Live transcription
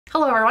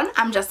Hello everyone,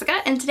 I'm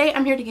Jessica, and today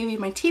I'm here to give you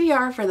my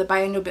TBR for the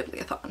Biannual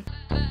Bibliothon.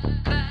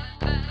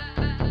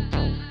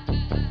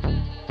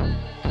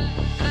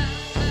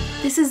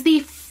 This is the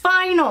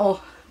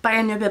final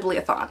Biannual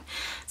Bibliothon.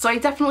 So I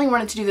definitely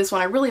wanted to do this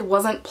one. I really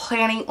wasn't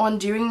planning on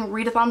doing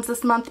readathons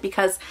this month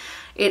because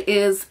it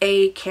is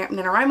a Camp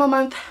NaNoWriMo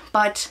month,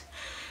 but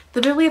the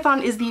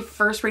Bibliothon is the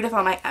first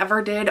readathon I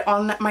ever did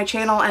on my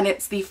channel, and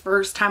it's the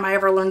first time I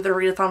ever learned that a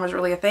readathon was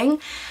really a thing.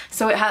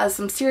 So it has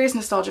some serious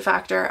nostalgia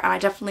factor, and I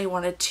definitely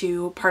wanted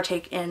to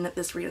partake in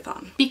this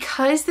readathon.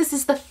 Because this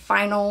is the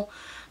final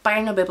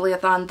Biannual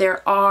Bibliothon,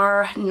 there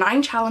are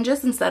 9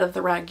 challenges instead of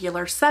the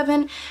regular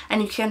 7,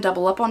 and you can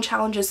double up on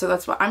challenges, so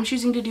that's what I'm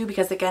choosing to do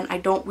because, again, I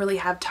don't really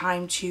have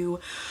time to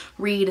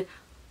read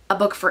a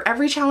book for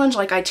every challenge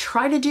like I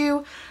try to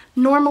do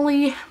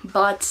normally,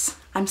 but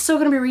I'm still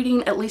going to be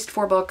reading at least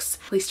 4 books,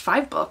 at least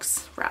 5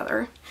 books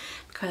rather,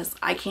 because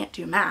I can't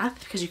do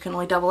math because you can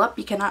only double up,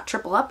 you cannot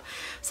triple up.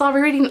 So I'll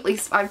be reading at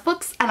least 5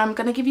 books, and I'm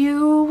going to give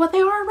you what they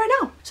are right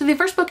now. So the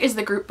first book is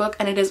the group book,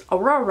 and it is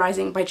Aurora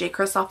Rising by J.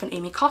 Kristoff and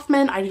Amy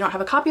Kaufman. I do not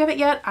have a copy of it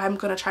yet. I'm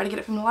going to try to get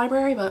it from the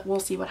library, but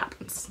we'll see what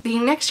happens. The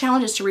next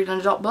challenge is to read an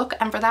adult book,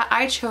 and for that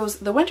I chose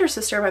The Winter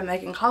Sister by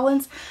Megan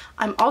Collins.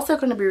 I'm also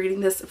going to be reading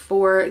this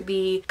for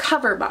the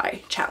Cover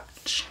By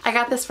challenge. I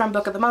got this from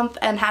Book of the Month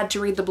and had to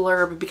read the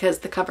blurb because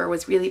the cover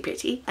was really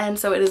pretty. And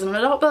so it is an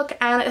adult book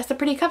and it has a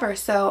pretty cover,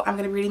 so I'm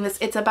going to be reading this.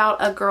 It's about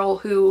a girl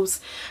whose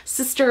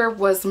sister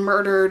was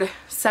murdered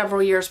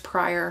several years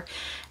prior,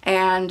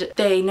 and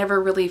they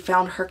never really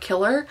found her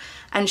killer,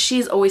 and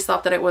she's always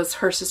thought that it was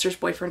her sister's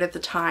boyfriend at the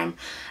time.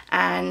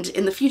 And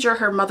in the future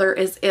her mother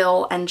is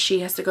ill and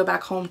she has to go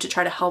back home to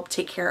try to help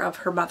take care of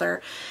her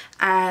mother,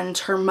 and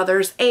her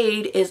mother's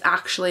aide is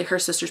actually her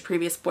sister's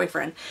previous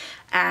boyfriend.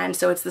 And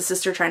so it's the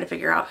sister trying to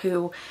figure out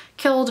who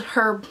killed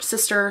her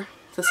sister,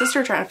 the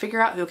sister trying to figure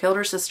out who killed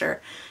her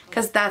sister,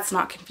 because that's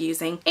not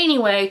confusing.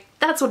 Anyway,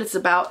 that's what it's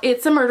about.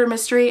 It's a murder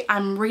mystery.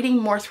 I'm reading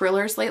more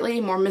thrillers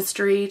lately, more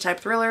mystery type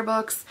thriller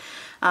books,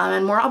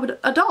 and more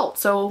adult,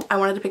 so I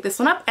wanted to pick this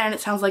one up, and it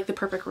sounds like the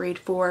perfect read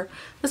for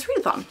this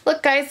readathon.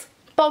 Look guys,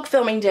 bulk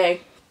filming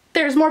day.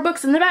 There's more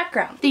books in the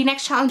background. The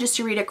next challenge is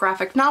to read a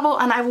graphic novel,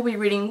 and I will be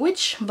reading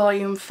Witch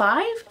Volume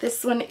 5.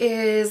 This one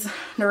is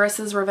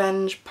Nerissa's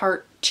Revenge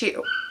Part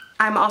 2.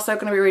 I'm also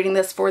going to be reading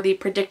this for the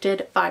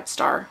predicted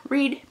 5-star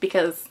read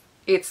because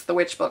it's the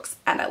witch books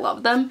and I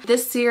love them.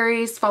 This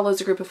series follows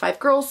a group of 5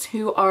 girls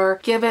who are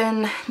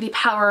given the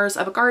powers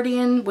of a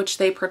guardian, which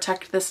they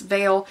protect this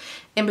veil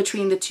in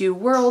between the 2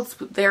 worlds,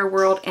 their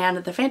world and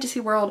the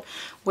fantasy world,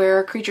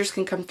 where creatures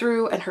can come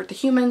through and hurt the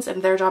humans,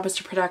 and their job is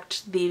to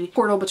protect the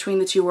portal between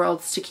the 2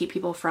 worlds to keep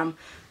people from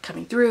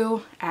coming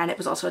through. And it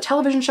was also a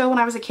television show when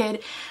I was a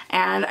kid,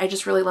 and I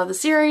just really love the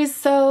series,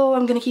 so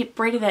I'm gonna keep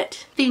reading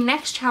it. The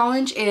next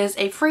challenge is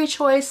a free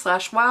choice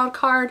 / wild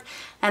card,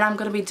 and I'm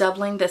gonna be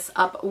doubling this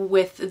up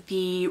with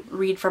the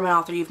read from an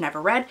author you've never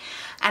read.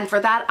 And for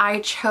that I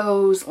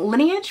chose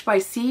Lineage by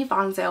C.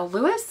 Vonzale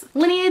Lewis.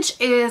 Lineage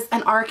is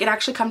an arc. It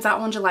actually comes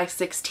out on July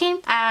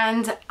 16th,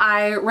 and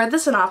I read the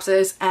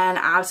synopsis and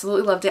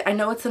absolutely loved it. I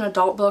know it's an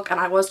adult book, and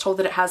I was told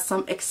that it has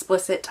some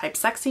explicit type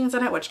sex scenes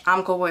in it, which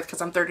I'm cool with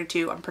because I'm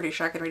 32. I'm pretty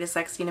sure I could read a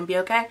sex scene and be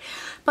okay.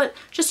 But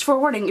just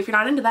forewarning, if you're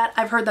not into that,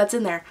 I've heard that's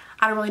in there.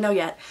 I don't really know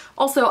yet.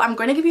 Also, I'm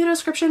going to give you a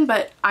description,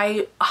 but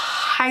I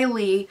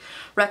highly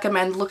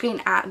recommend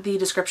looking at the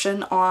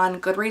description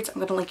on Goodreads. I'm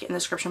going to link it in the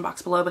description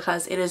box below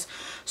because it is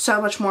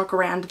so much more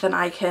grand than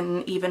I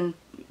can even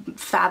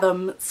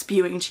fathom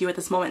spewing to you at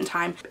this moment in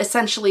time.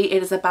 Essentially,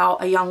 it is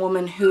about a young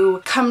woman who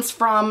comes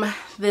from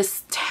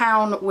this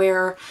town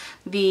where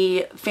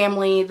the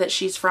family that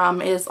she's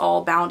from is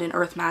all bound in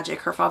earth magic.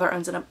 Her father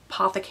owns an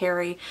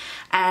apothecary,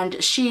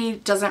 and she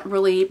doesn't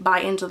really buy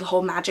into the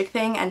whole magic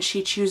thing, and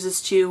she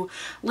chooses to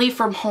leave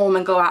from home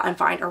and go out and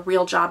find a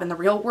real job in the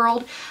real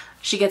world.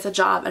 She gets a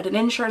job at an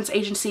insurance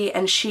agency,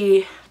 and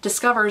she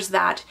discovers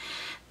that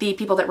the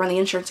people that run the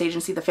insurance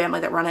agency, the family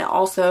that run it,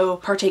 also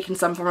partake in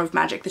some form of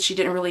magic that she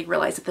didn't really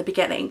realize at the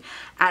beginning.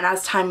 And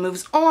as time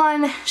moves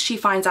on, she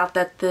finds out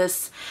that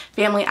this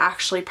family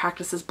actually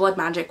practices blood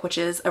magic, which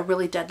is a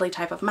really deadly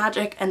type of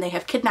magic, and they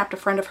have kidnapped a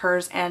friend of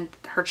hers and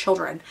her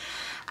children.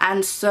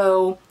 And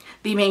so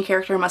the main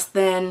character must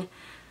then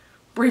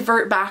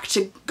revert back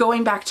to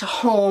going back to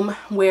home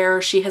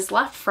where she has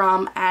left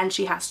from, and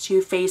she has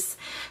to face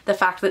the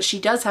fact that she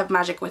does have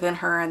magic within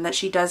her and that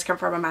she does come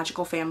from a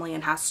magical family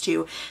and has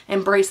to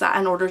embrace that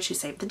in order to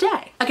save the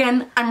day.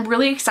 Again, I'm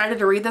really excited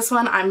to read this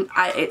one.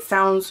 It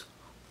sounds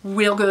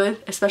real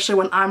good, especially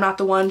when I'm not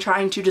the one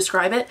trying to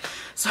describe it.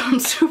 So I'm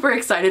super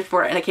excited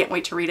for it and I can't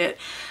wait to read it.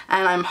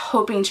 And I'm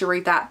hoping to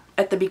read that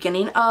at the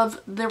beginning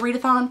of the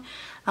readathon,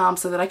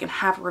 so that I can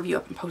have a review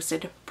up and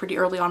posted pretty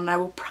early on, and I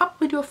will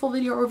probably do a full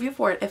video review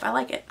for it if I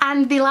like it.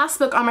 And the last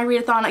book on my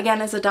readathon,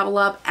 again, is a double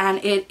up, and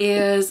it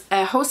is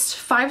a host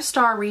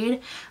 5-star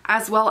read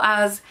as well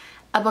as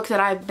a book that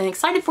I've been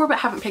excited for but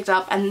haven't picked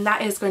up, and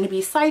that is going to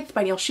be Scythe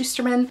by Neil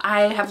Shusterman.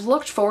 I have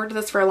looked forward to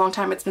this for a long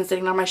time. It's been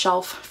sitting on my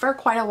shelf for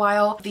quite a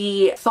while.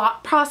 The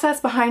thought process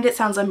behind it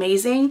sounds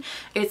amazing.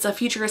 It's a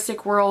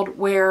futuristic world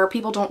where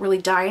people don't really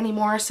die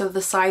anymore, so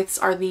the scythes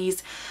are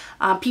these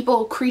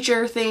people,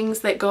 creature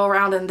things that go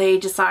around and they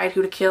decide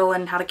who to kill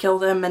and how to kill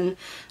them. And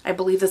I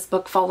believe this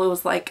book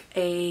follows like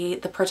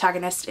the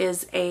protagonist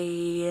is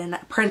an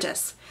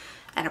apprentice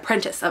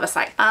of a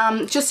scythe.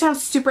 Just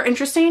sounds super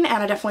interesting,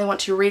 and I definitely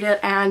want to read it,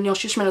 and Neil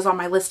Shusterman is on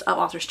my list of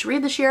authors to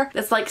read this year.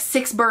 It's like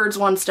 6 birds,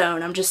 1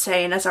 stone. I'm just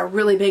saying, that's a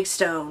really big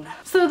stone.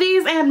 So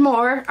these and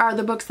more are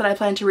the books that I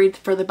plan to read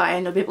for the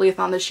Biannual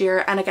Bibliothon this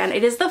year, and again,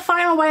 it is the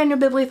final Biannual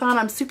Bibliothon.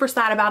 I'm super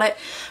sad about it,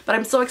 but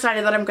I'm so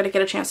excited that I'm going to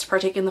get a chance to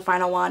partake in the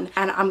final one,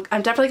 and I'm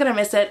definitely going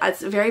to miss it.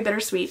 It's very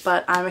bittersweet,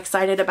 but I'm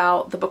excited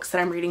about the books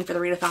that I'm reading for the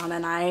readathon,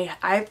 and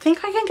I think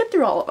I can get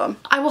through all of them.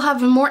 I will have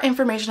more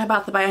information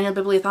about the Biannual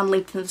Bibliothon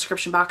linked in the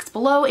description box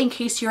below in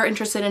case you're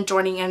interested in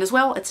joining in as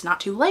well. It's not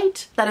too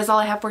late. That is all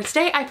I have for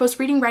today. I post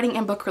reading, writing,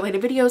 and book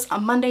related videos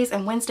on Mondays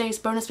and Wednesdays,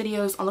 bonus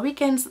videos on the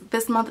weekends.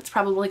 This month it's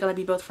probably going to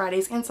be both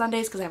Fridays and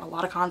Sundays because I have a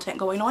lot of content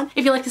going on.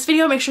 If you like this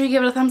video, make sure you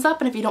give it a thumbs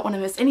up, and if you don't want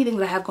to miss anything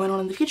that I have going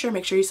on in the future,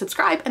 make sure you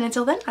subscribe, and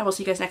until then, I will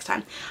see you guys next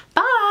time.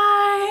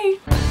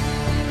 Bye!